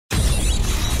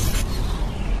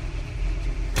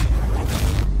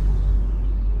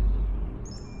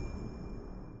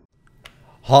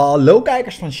Hallo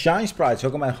kijkers van ShineSprites,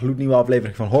 welkom bij een gloednieuwe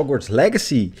aflevering van Hogwarts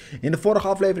Legacy. In de vorige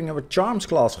aflevering hebben we Charms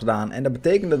Class gedaan en dat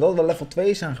betekende dat we level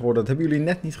 2 zijn geworden. Dat hebben jullie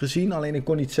net niet gezien, alleen ik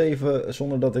kon niet saven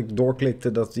zonder dat ik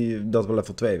doorklikte dat we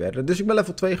level 2 werden. Dus ik ben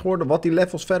level 2 geworden. Wat die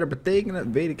levels verder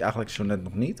betekenen, weet ik eigenlijk zo net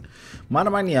nog niet. Maar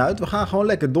dat maakt niet uit, we gaan gewoon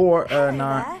lekker door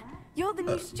naar... You're the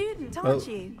new student, aren't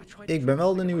you? Ik ben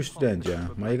wel de nieuwe student, ja.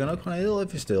 Maar je kan ook gewoon heel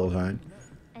even stil zijn.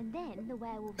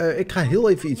 Ik ga heel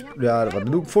even iets... Ja, dat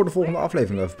doe ik voor de volgende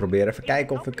aflevering even proberen. Even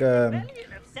kijken of ik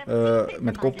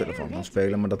met koptelefoon kan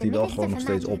spelen, maar dat hij wel gewoon nog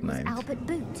steeds opneemt.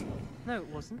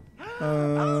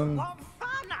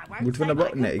 Moeten we naar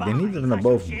boven? Nee, ik denk niet dat we naar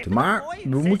boven moeten. Maar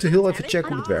we moeten heel even checken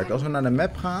hoe het werkt. Als we naar de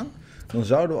map gaan, dan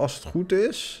zouden we, als het goed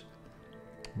is,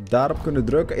 daarop kunnen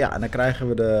drukken. Ja, en dan krijgen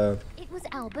we de...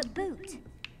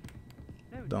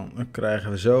 Dan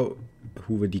krijgen we zo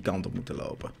hoe we die kant op moeten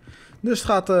lopen. Dus het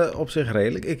gaat op zich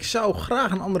redelijk. Ik zou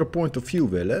graag een andere point of view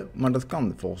willen, maar dat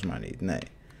kan volgens mij niet, nee.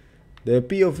 De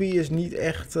POV is niet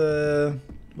echt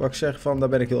wat ik zeg van, daar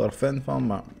ben ik heel erg fan van,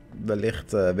 maar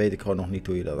wellicht weet ik gewoon nog niet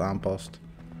hoe je dat aanpast.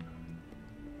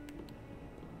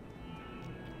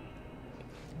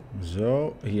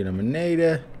 Zo, hier naar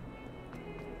beneden.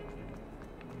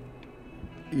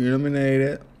 Hier naar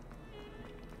beneden.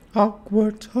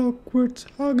 Hogwarts, Hogwarts,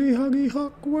 Huggy, Huggy,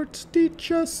 Hogwarts, teach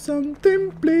us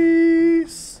something,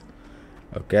 please.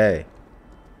 Oké.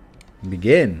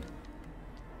 Begin.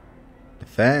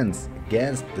 Defense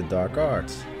against the dark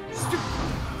arts. Is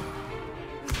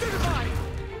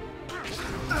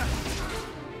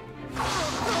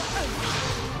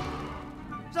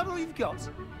that all you've got?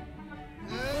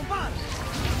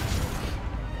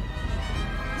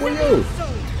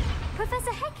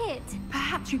 Professor Hecat!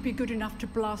 Perhaps you'd be good enough to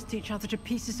blast each other to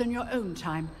pieces on your own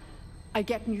time. I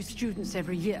get new students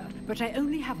every year, but I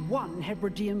only have one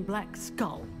Hebridean black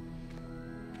skull.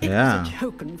 It was a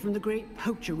token from the Great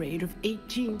Poacher Raid of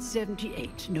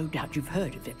 1878. No doubt you've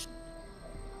heard of it.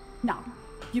 Now,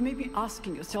 you may be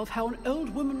asking yourself how an old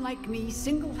woman like me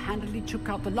single-handedly took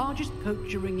out the largest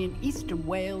poacher ring in eastern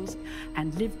Wales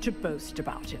and lived to boast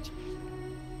about it.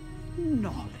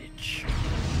 Knowledge.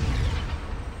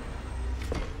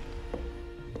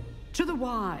 To the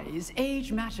wise,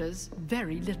 age matters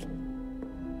very little.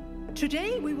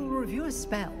 Today we will review a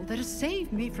spell that has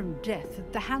saved me from death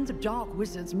at the hands of dark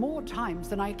wizards more times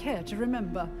than I care to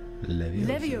remember.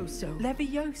 Levioso.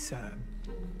 Levioso?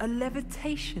 A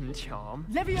levitation charm?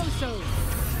 Levioso!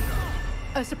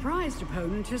 A surprised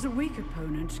opponent is a weak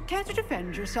opponent. Care to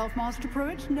defend yourself, Master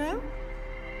Pruitt? No?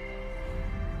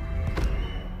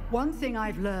 One thing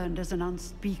I've learned as an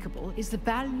unspeakable is the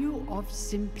value of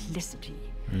simplicity.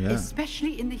 Yeah.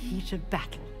 Especially in the heat of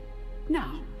battle.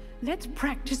 Now, let's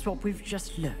practice what we've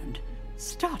just learned,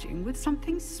 starting with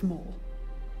something small.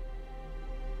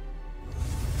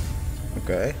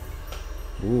 Oké.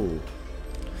 Oeh.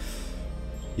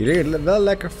 Je leert wel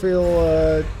lekker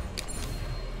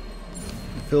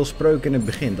veel spreuken in het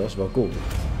begin, dat is wel cool.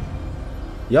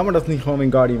 Jammer dat het niet gewoon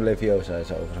Wingardium Leviosa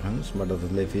is overigens, maar dat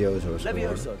het Levioso is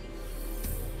geworden.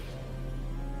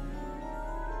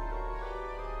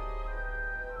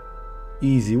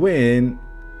 Easy win.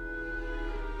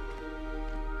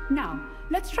 Now,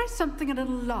 let's try something a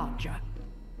little larger.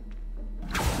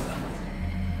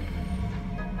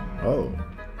 Oh.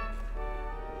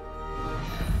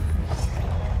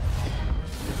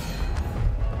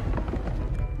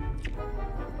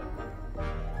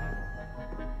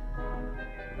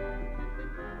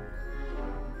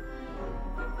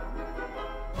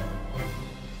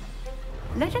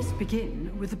 Let us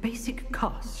begin with the basic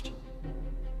cast.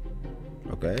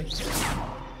 Okay.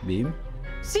 Beam.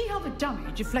 See how the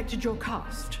dummy deflected your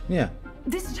cast? Yeah.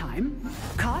 This time,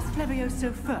 cast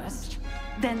Levioso first,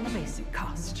 then the basic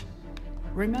cast.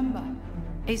 Remember,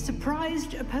 a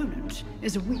surprised opponent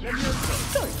is a weak...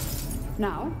 Good.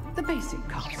 Now, the basic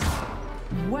cast.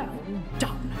 Well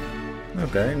done.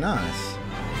 Okay, nice.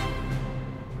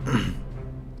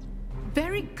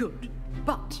 Very good.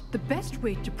 But the best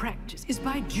way to practice is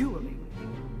by dueling.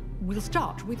 We'll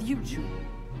start with you two.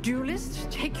 Duelists,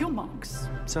 take your marks.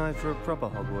 Time for a proper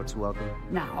Hogwarts welcome.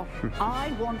 Now,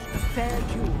 I want a fair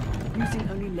duel, using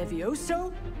only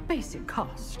Levioso, basic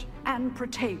cast, and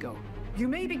Protego. You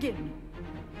may begin.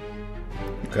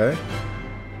 Okay.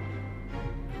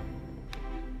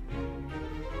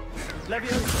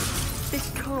 Levioso,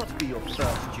 this can't be your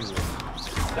first duel.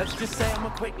 Let's just say I'm a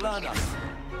quick learner.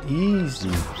 Easy.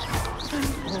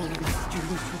 Don't always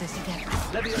students for this again.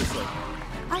 Levioso.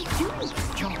 I do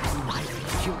enjoy a lively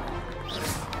duel.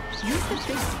 Use the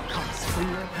basic cast when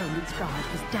your opponent's guard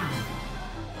is down.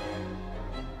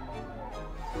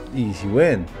 Easy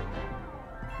win.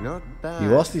 Not bad. Wie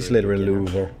was die for a Slytherin beginner.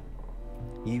 loser?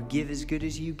 You give as good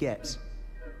as you get.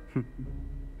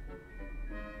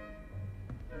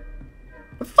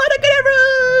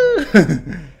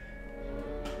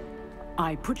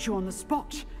 I put you on the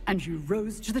spot, and you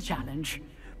rose to the challenge.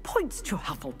 Points to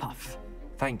Hufflepuff.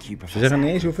 Thank you, Ze Professor. zeggen niet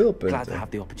eens hoeveel Glad to punten. have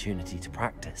the opportunity to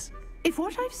practice. If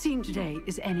what I've seen today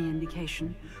is any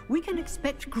indication, we can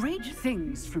expect great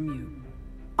things from you.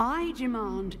 I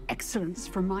demand excellence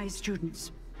from my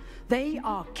students. They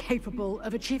are capable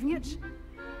of achieving it,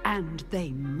 and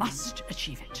they must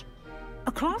achieve it.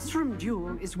 A classroom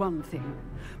duel is one thing,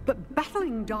 but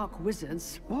battling dark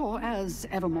wizards, or as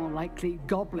ever more likely,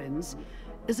 goblins,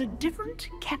 is a different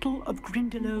kettle of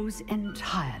Grindylows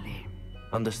entirely.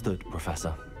 Understood,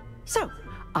 Professor. So,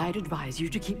 I'd advise you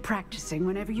to keep practicing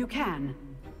whenever you can.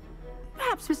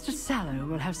 Perhaps Mr. Sallow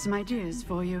will have some ideas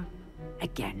for you.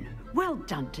 Again, well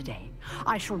done today.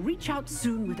 I shall reach out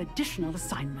soon with additional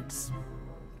assignments.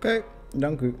 Oké,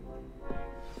 dank u.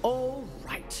 All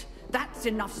right. That's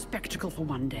enough spectacle for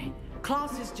one day.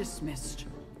 Class is dismissed.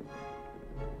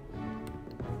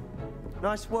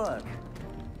 Nice work.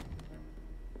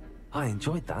 I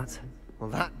enjoyed that. Well,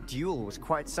 that duel was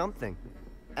quite something.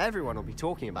 Everyone will be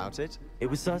talking about it. It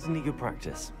was certainly good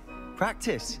practice.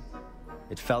 Practice.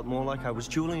 It felt more like I was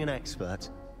dueling an expert.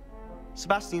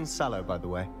 Sebastian Sallow, by the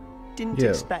way. Didn't Yeah.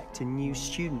 expect a new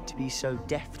student to be so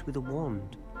deft with a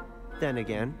wand. Then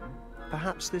again,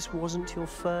 perhaps this wasn't your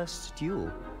first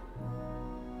duel.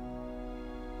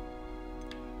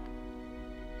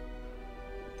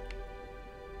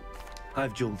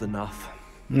 I've dueled enough.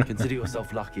 Consider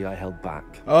yourself lucky I held back.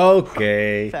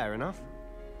 Oké. Fair enough.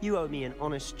 You owe me an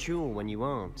honest duel when you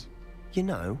aren't. You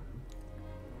know,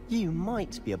 you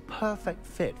might be a perfect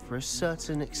fit for a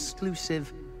certain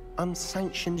exclusive,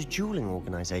 unsanctioned dueling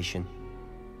organization.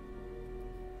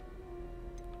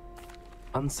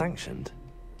 Unsanctioned?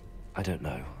 I don't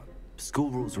know.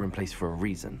 School rules are in place for a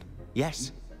reason.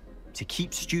 Yes, to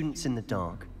keep students in the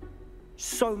dark.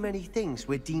 So many things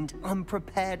we're deemed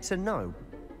unprepared to know.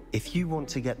 If you want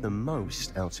to get the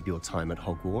most out of your time at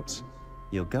Hogwarts,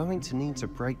 you're going to need to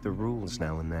break the rules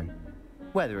now and then.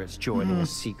 Whether it's joining a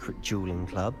secret dueling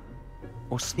club,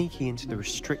 or sneaking into the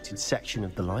restricted section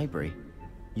of the library,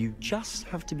 you just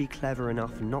have to be clever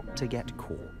enough not to get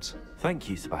caught. Thank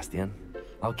you, Sebastian.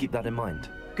 I'll keep that in mind.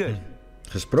 Good.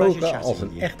 Gesproken Pleasure als chatting een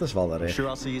with you. echte I'm zwallerig. sure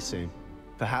I'll see you soon.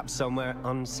 Perhaps somewhere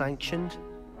unsanctioned.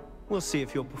 We'll see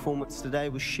if your performance today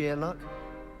was sheer luck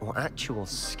or actual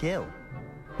skill.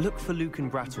 Look for Luke and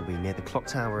Brattleby near the clock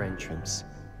tower entrance.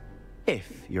 If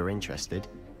you're interested.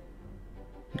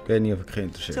 Ik weet niet of ik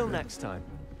geïnteresseerd Till ben. next time.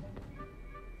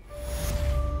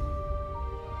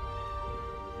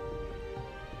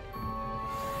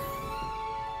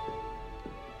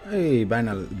 Hey,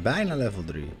 bijna level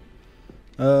 3.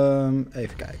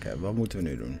 Even kijken, wat moeten we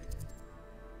nu doen?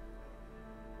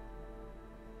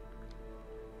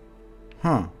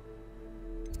 Huh.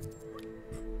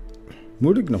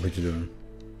 Moet ik nog iets doen?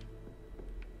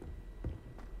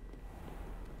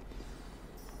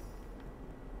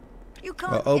 You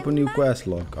can't Open new imagine- quest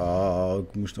log. Oh,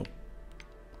 ik moest nog...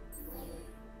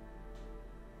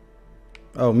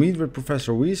 Oh, meet with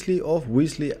Professor Weasley of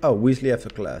Weasley... Oh, Weasley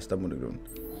after class, dat moet ik doen.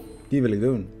 Die wil ik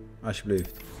doen,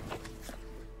 alsjeblieft.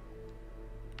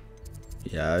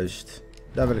 Juist,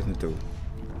 daar wil ik naartoe.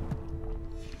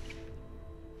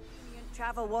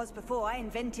 Travel was before I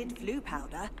invented flu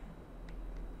powder.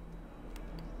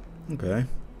 Oké.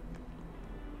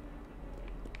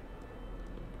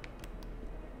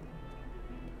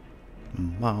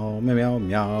 Miauw, miauw,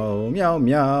 miauw, miauw,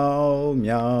 miauw,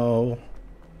 miauw.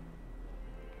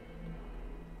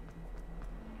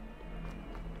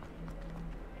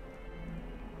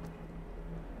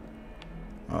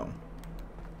 Oh.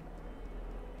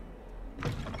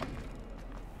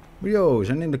 Yo, we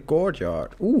zijn in de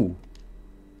courtyard. Oeh.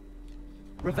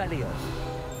 Revelio.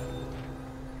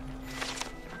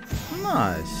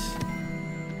 Nice.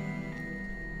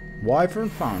 Wyvern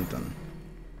Fountain.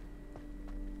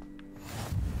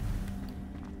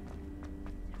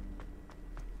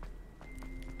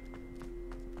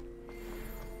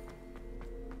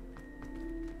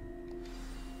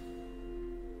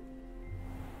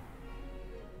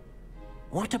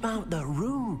 What about the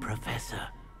room, Professor?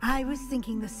 I was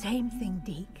thinking the same thing,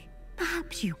 Deke.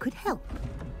 Perhaps you could help.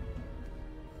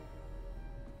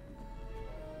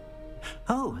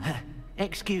 Oh,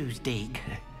 excuse, Deke.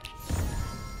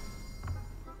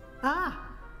 Ah,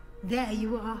 there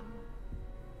you are.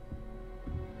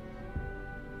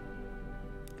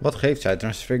 Wat geeft zij?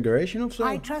 Transfiguration of zo?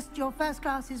 I trust your first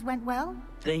classes went well?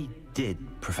 They did,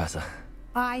 Professor.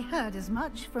 I heard as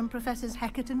much from Professors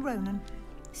Hackett and Ronan.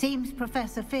 Seems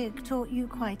Professor Fig taught you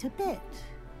quite a bit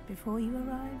before you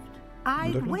arrived.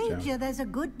 I'd wager there's a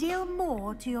good deal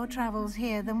more to your travels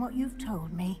here than what you've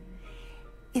told me.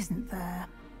 Isn't there?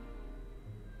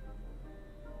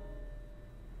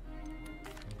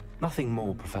 Nothing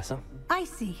more, Professor. I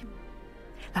see.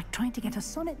 Like trying to get a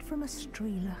sonnet from a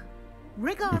streeler.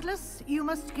 Regardless, you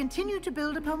must continue to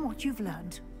build upon what you've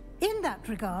learned. In that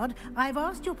regard, I've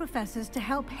asked your professors to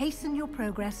help hasten your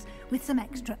progress with some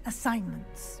extra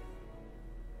assignments.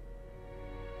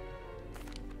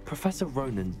 Professor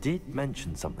Ronan did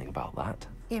mention something about that.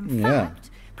 In fact,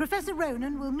 Professor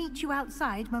Ronan will meet you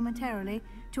outside momentarily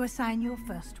to assign your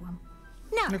first one.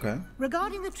 Now,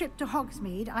 regarding the trip to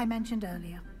Hogsmeade I mentioned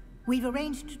earlier, we've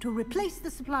arranged to replace the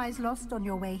supplies lost on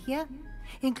your way here,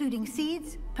 including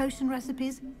seeds, potion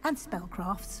recipes, and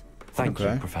spellcrafts. Thank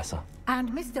you, Professor.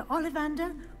 And Mr.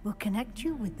 Ollivander will connect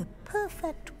you with the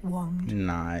perfect wand.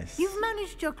 Nice. You've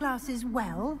managed your classes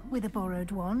well with a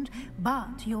borrowed wand,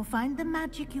 but you'll find the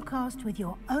magic you cast with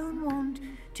your own wand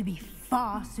to be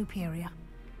far superior.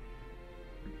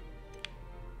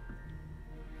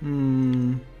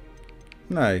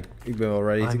 Nee, ik ben wel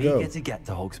ready to go. I'm eager to get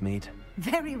to Hogsmeade.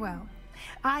 Very well.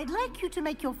 I'd like you to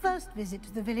make your first visit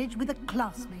to the village with a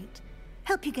classmate.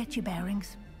 Help you get your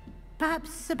bearings.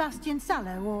 Perhaps Sebastian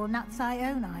Sallow or Natsai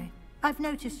Onai. I've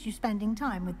noticed you spending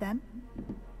time with them.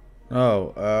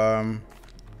 Oh,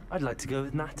 I'd like to go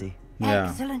with Natty. Yeah.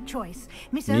 Excellent choice.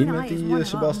 Miss Niet met Onai is die one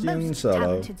of our Sebastian most Sallow.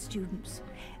 talented students.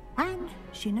 And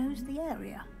she knows the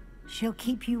area. She'll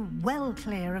keep you well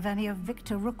clear of any of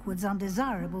Victor Rookwood's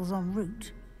undesirables en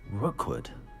route. Rookwood?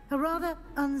 A rather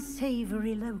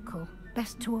unsavory local.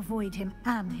 Best to avoid him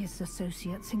and his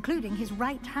associates, including his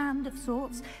right hand of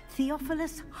sorts,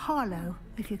 Theophilus Harlow,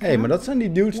 if you can. Hey, maar dat zijn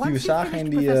die dudes die we zagen in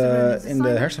de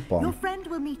hersenpan. Your friend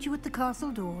will meet you at the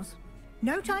castle doors.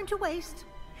 No time to waste.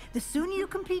 The sooner you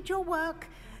complete your work,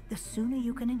 the sooner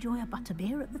you can enjoy a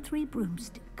butterbeer at the Three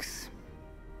Broomsticks.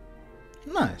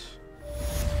 Nice.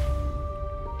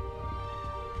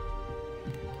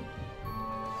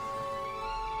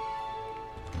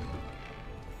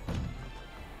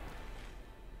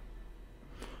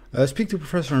 Speak to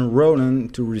Professor Ronan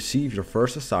to receive your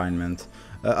first assignment.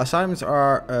 Assignments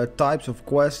are types of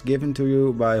quests given to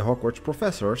you by Hogwarts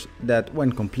professors that,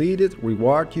 when completed,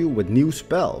 reward you with new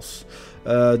spells.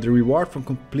 The reward from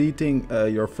completing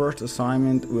your first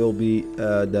assignment will be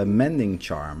the mending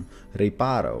charm,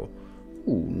 Reparo.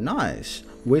 Ooh, nice.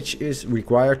 Which is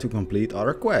required to complete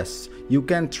other quests. You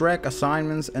can track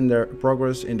assignments and their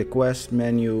progress in the quest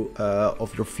menu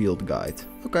of your field guide.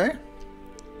 Okay.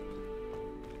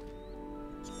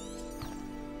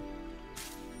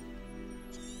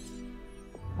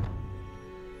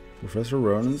 Professor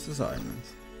Ronan's assignment.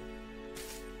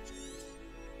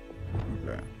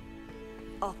 Okay.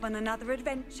 Off on another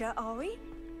adventure, are we?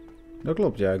 Dat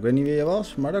klopt, ja. Ik weet niet wie je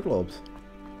was, maar dat klopt.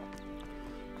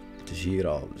 Het is hier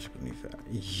al, dus ik kan niet ver.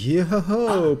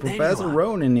 Yo, Professor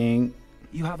Ronaning.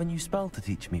 You have a new spell to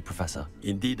teach me, Professor.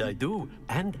 Indeed I do,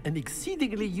 and an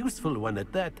exceedingly useful one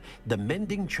at that. The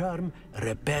mending charm,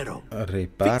 Reparo.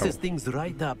 Reparo. Fixes things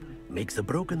right up, makes a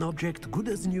broken object good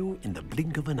as new in the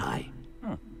blink of an eye.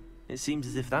 It seems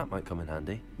as if that might come in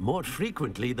handy. More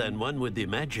frequently than one would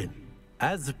imagine.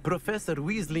 As Professor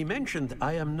Weasley mentioned,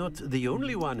 I am not the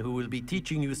only one who will be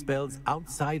teaching you spells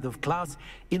outside of class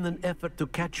in an effort to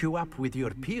catch you up with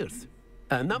your peers.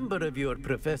 A number of your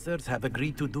professors have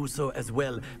agreed to do so as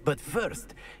well, but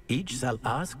first, each shall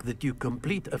ask that you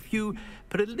complete a few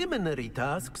preliminary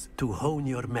tasks to hone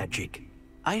your magic.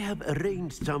 I have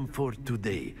arranged some for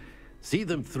today. See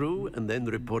them through and then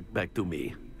report back to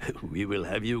me. We will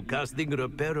have you casting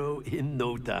Reparo in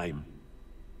no time.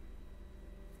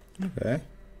 Okay.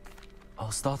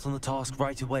 I'll start on the task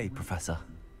right away, Professor.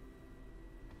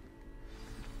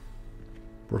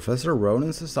 Professor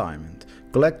Ronan's assignment.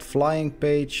 Collect flying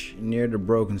page near the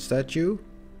broken statue.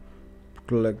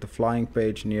 Collect the flying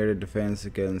page near the defense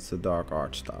against the Dark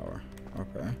Arch Tower.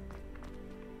 Okay.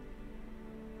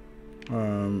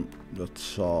 Dat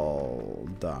zal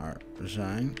daar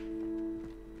zijn.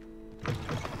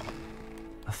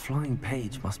 A flying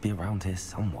page must be around here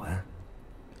somewhere.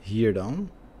 Hier dan.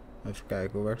 Even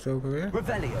kijken, hoe werkt het ook alweer?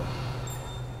 Revelio.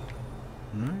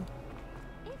 Nee.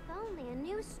 If only a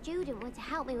new student were to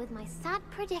help me with my sad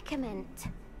predicament.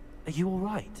 Are you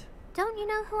alright? Don't you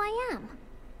know who I am?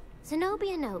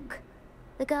 Zenobia Noak,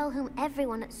 the girl whom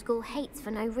everyone at school hates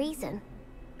for no reason.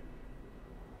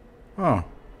 Oh.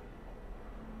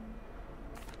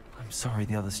 I'm sorry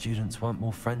the other students weren't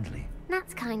more friendly.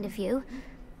 That's kind of you.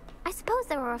 I suppose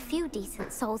there are a few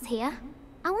decent souls here.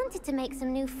 I wanted to make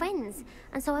some new friends,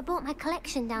 and so I brought my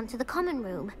collection down to the common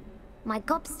room. My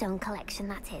gobstone collection,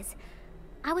 that is.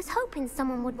 I was hoping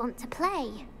someone would want to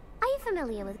play. Are you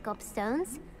familiar with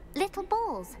gobstones? Little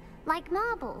balls, like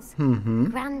marbles.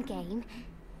 Grand game.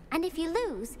 And if you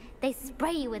lose, they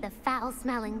spray you with a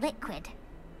foul-smelling liquid.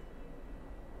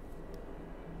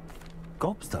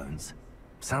 Gobstones?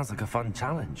 Sounds like a fun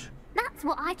challenge. That's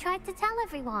what I tried to tell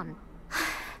everyone.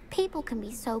 People can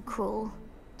be so cruel.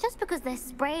 Just because they're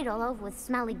sprayed all over with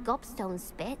smelly gobstone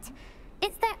spit,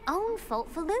 it's their own fault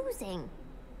for losing.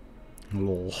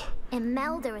 Lol.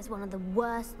 Imelda is one of the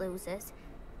worst losers.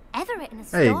 Everett in a Hey,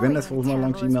 story ik ben net volgens mij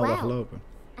langs Imelda gelopen.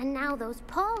 And now those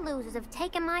poor losers have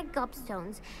taken my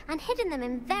gobstones and hidden them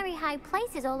in very high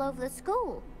places all over the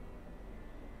school.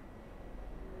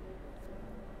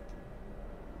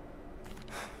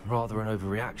 Rather an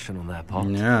overreaction on their part.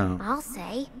 Yeah. I'll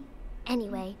say.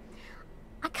 Anyway,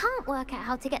 I can't work out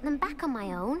how to get them back on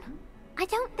my own. I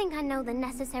don't think I know the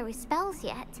necessary spells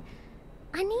yet.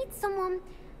 I need someone,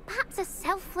 perhaps a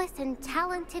selfless and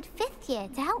talented 5th year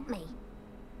to help me.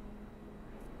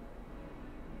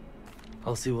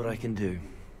 I'll see what I can do.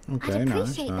 Okay, I'd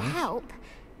appreciate nice. the help.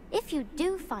 If you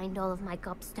do find all of my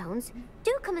gobstones,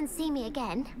 do come and see me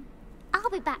again. I'll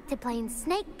be back to playing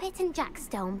Snake Pit and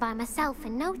Jackstone by myself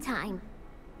in no time.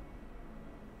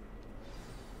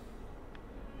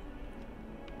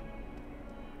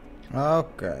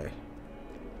 Oké.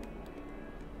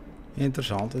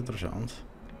 Interessant, interessant.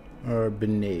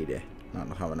 Beneden. Nou,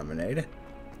 dan gaan we naar beneden.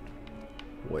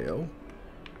 Wow.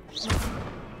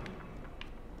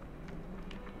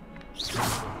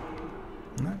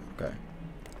 Nee, oké.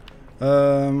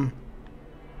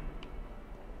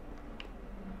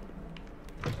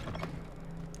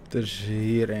 Er is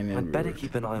hier een in de I'd better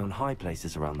buurt. keep an eye on high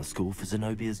places around the school for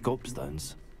Zenobia's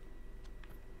gobstones.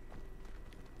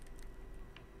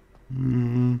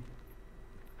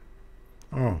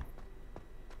 Oh.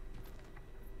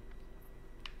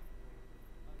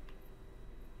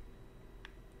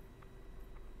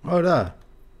 Oh, daar.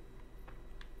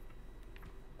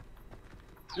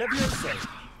 Levioso.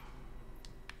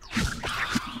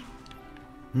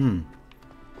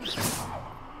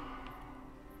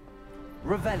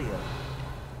 Revelio.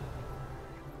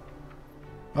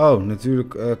 Oh,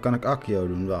 natuurlijk kan ik Accio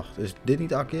doen. Wacht, is dit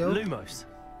niet Accio? Lumos.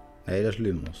 Nee, dat is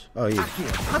Lumos. Oh, hier.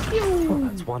 Well,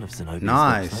 that's one of Zenobia's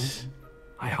Nice. gobstones.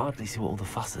 I hardly see what all the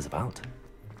fuss is about.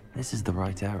 This is the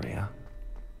right area.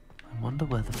 I wonder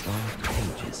where the flower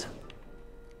page is.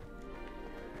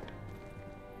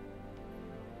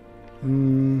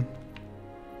 Even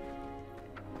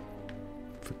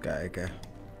kijken.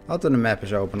 Altijd de map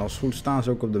is open. Als het goed staan ze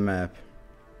ook op de map.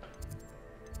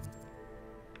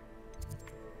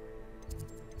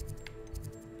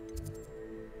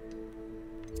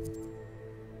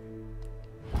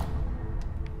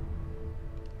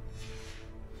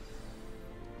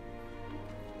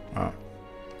 Ah.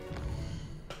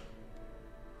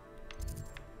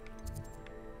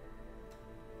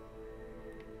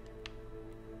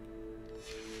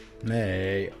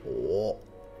 Nee. Oh.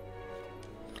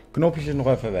 Knopjes is nog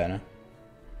even wennen.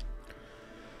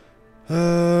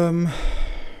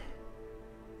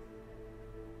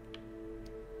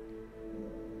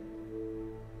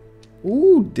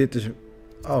 Oeh, dit is...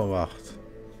 Oh, wacht.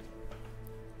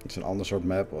 Het is een ander soort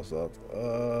map als dat.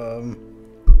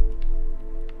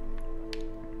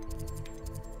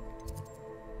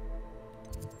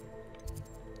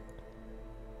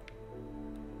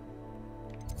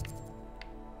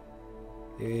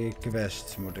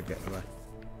 Quest moet ik hebben.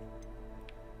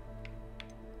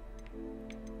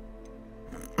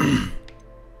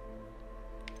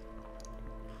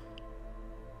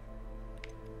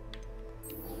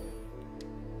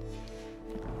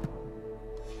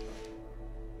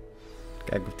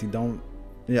 Kijk of die dan...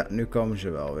 Ja, nu komen ze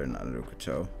wel weer. Nou, dan doe ik het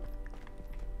zo.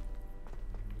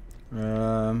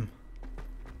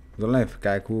 Ik wil alleen even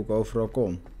kijken hoe ik overal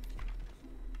kom.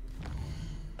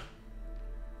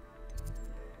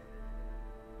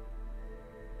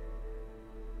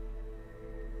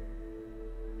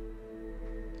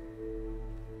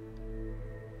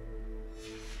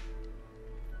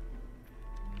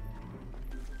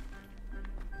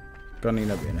 Kan niet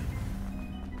naar binnen.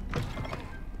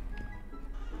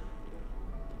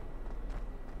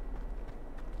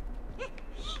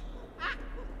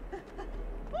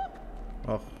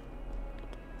 Och.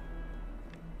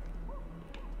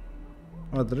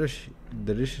 Oh,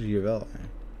 er is er hier wel een.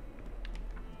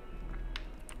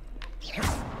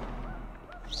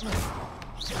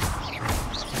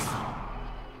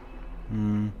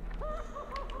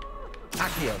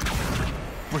 Accio.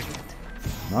 Brilliant.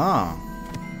 Ah,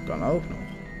 kan ook nog.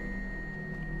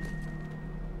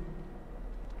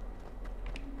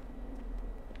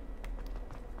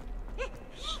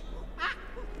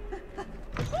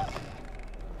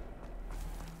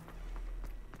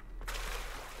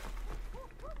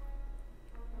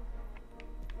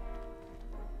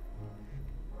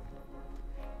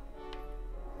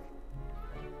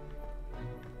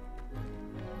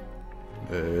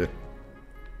 Oh.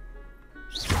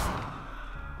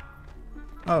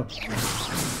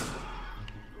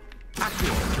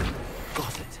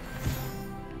 Got it.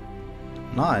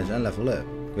 Nice, en level up.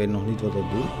 Ik weet nog niet wat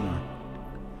dat doet, maar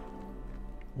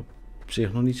op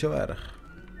zich nog niet zo erg.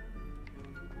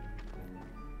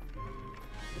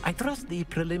 I trust the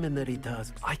preliminary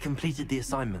tasks. I completed the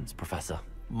assignments, Professor.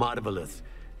 Marvelous.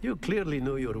 You clearly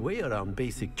know your way around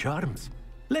basic charms.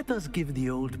 Let us give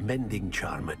the old mending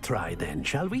charm a try then,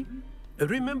 shall we?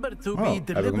 Remember to be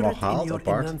deliberate in your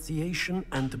enunciation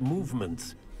and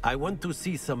movements. I want to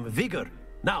see some vigor.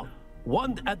 Now,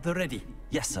 wand at the ready.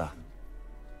 Yes, sir.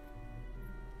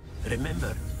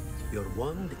 Remember, your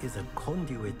wand is a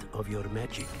conduit of your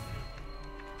magic.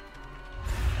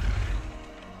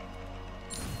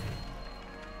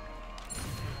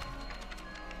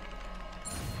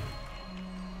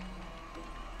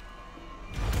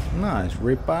 Nice,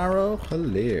 reparo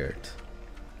geleerd.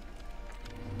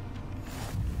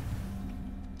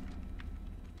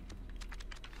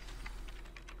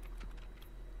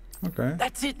 Okay.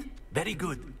 That's it. Very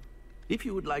good. If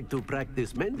you would like to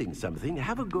practice mending something,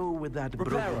 have a go with that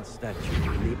broken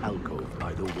statue in the alcove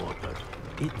by the water.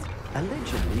 It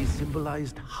allegedly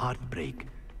symbolized heartbreak.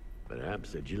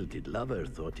 Perhaps a jilted lover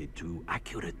thought it too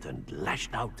accurate and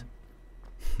lashed out.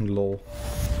 Lol.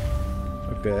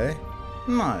 Oké.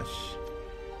 Nice.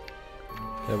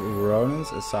 Ik heb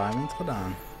Ronan's assignment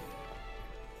gedaan.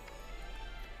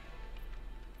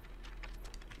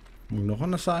 Moet ik nog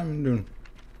een assignment doen?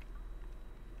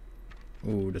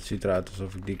 Oeh, dat ziet eruit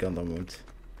alsof ik die kant op moet.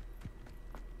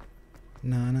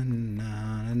 Na na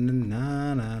na na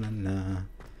na na na na.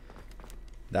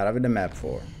 Daar hebben we de map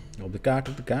voor. Op de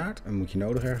kaart en moet je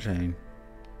nodig ergens heen.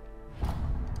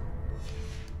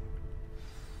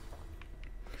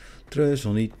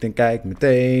 Treuzel niet en kijk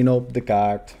meteen op de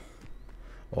kaart.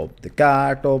 Op de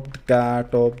kaart, op de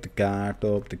kaart, op de kaart,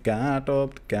 op de kaart,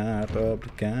 op de kaart, op de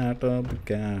kaart, op de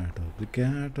kaart, op de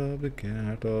kaart, op de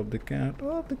kaart, op de kaart,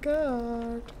 op de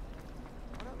kaart.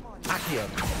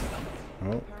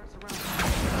 Oh.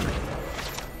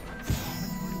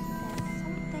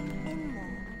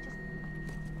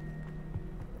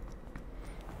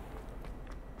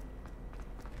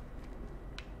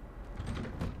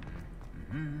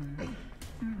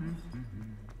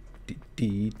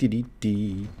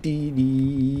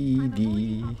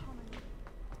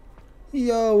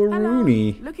 Yo,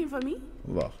 Rooney. Looking for me?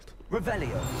 Wacht.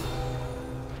 Revelio.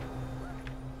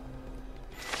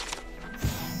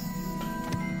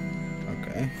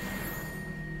 Oké.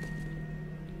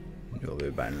 Nu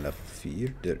alweer bijna level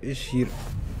 4. Er is hier...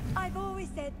 I've always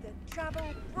said that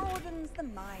travel broadens the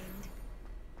mind.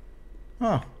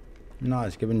 Ah,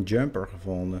 nice. Ik heb een jumper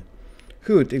gevonden.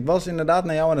 Goed, ik was inderdaad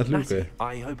naar jou aan het loeken.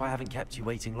 I hope I haven't kept you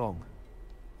waiting long.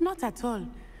 Not at all.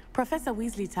 Professor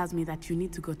Weasley tells me that you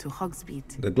need to go to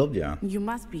Hogsmeade. Dat klopt, ja. You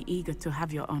must be eager to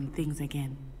have your own things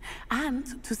again.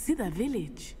 And to see the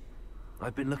village.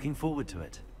 I've been looking forward to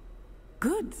it.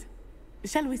 Good.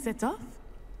 Shall we set off?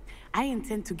 I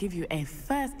intend to give you a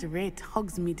first-rate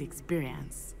Hogsmeade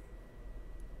experience.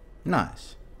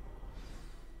 Nice.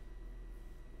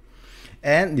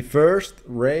 En die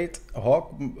first-rate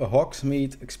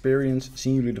Hogsmeade experience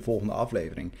zien jullie de volgende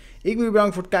aflevering. Ik wil je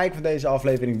bedanken voor het kijken van deze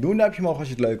aflevering. Doe een duimpje omhoog als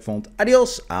je het leuk vond.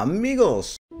 Adios,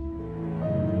 amigos!